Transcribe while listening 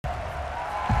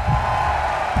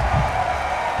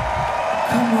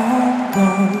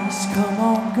Boys, come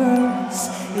on girls,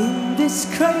 in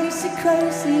this crazy,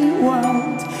 crazy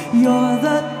world. You're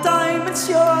the diamonds,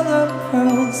 you're the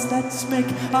pearls. Let's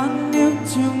make a new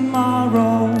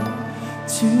tomorrow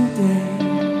today.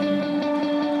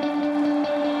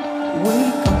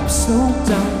 Wake up, slow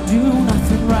down, do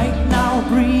nothing right now.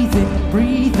 Breathe in,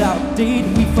 breathe out.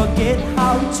 Did we forget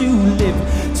how to live,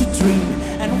 to dream,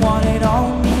 and what it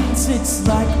all means?